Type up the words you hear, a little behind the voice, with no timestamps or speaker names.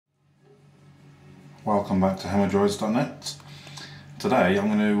Welcome back to Hemodroids.net. Today I'm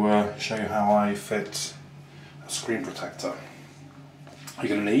going to show you how I fit a screen protector. You're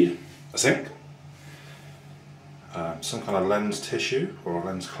going to need a sink, some kind of lens tissue or a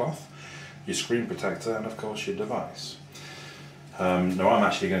lens cloth, your screen protector, and of course your device. Now I'm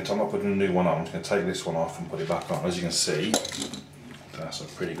not putting a new one on. I'm just going to take this one off and put it back on. As you can see, that's a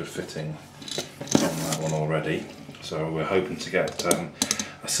pretty good fitting on that one already, so we're hoping to get a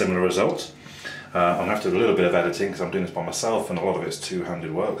similar result. I'm going to have to do a little bit of editing because I'm doing this by myself and a lot of it's two-handed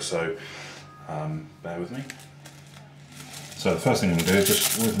work, so bear with me. So the first thing I'm going to do is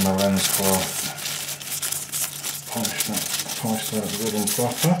just with my lens cloth polish that good and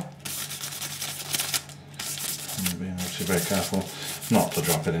proper. I'm being obviously very careful not to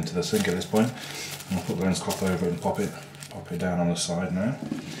drop it into the sink at this point. I'm going to put the lens cloth over it and pop it down on the side now,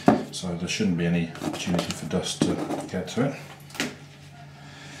 so there shouldn't be any opportunity for dust to get to it.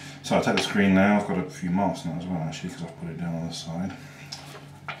 So I'll take the screen now. I've got a few marks on it as well actually because I've put it down on the side.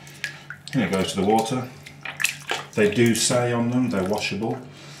 Here it goes to the water. They do say on them they're washable,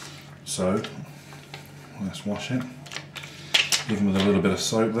 so let's wash it. Even with a little bit of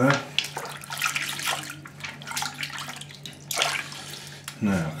soap there.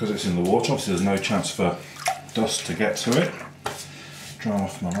 Now, because it's in the water, obviously there's no chance for dust to get to it. Dry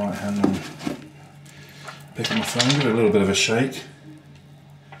off my right hand and pick up my phone, give it a little bit of a shake.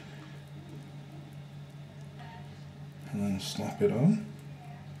 And then slap it on.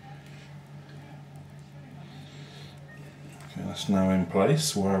 Okay, that's now in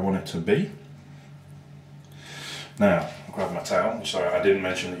place where I want it to be. Now, I'll grab my towel, which I didn't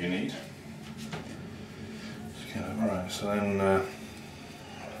mention that you need. Alright, so then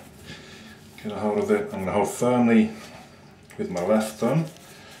get a hold of it. I'm going to hold firmly with my left thumb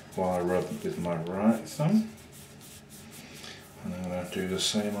while I rub with my right thumb. And then I'm going to do the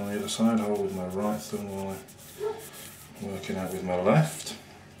same on the other side, hold with my right thumb while I work it out with my left.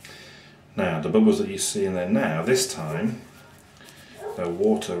 Now, the bubbles that you see in there now, this time, they're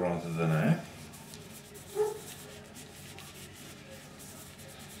water rather than air.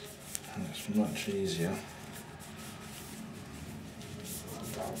 And it's much easier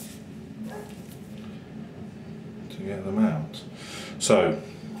to get them out. So,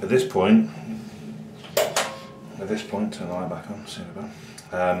 at this point, turn the light back on, see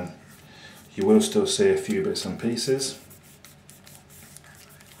about. You will still see a few bits and pieces,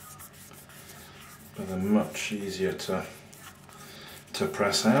 but they're much easier to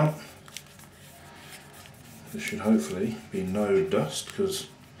press out. There should hopefully be no dust because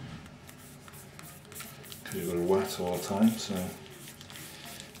it was wet all the time.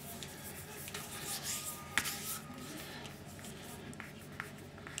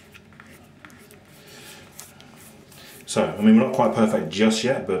 So, I mean, we're not quite perfect just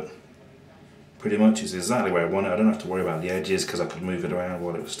yet, but pretty much it's exactly where I want it. I don't have to worry about the edges because I could move it around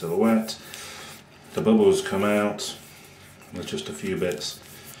while it was still wet. The bubbles come out. There's just a few bits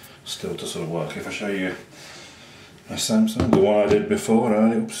still to sort of work. If I show you my Samsung, the one I did before,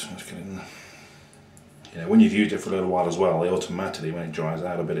 oops, let's get in there. You know, when you've used it for a little while as well, it automatically, when it dries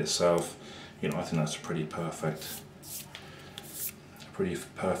out a bit itself, you know, I think that's a pretty perfect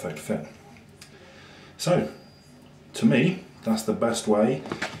fit. So, to me, that's the best way.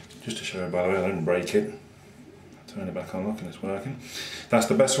 Just to show you, by the way, I didn't break it. Turn it back on, look, and it's working. That's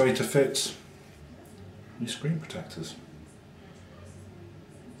the best way to fit your screen protectors.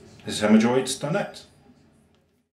 This is Hemodroids.net.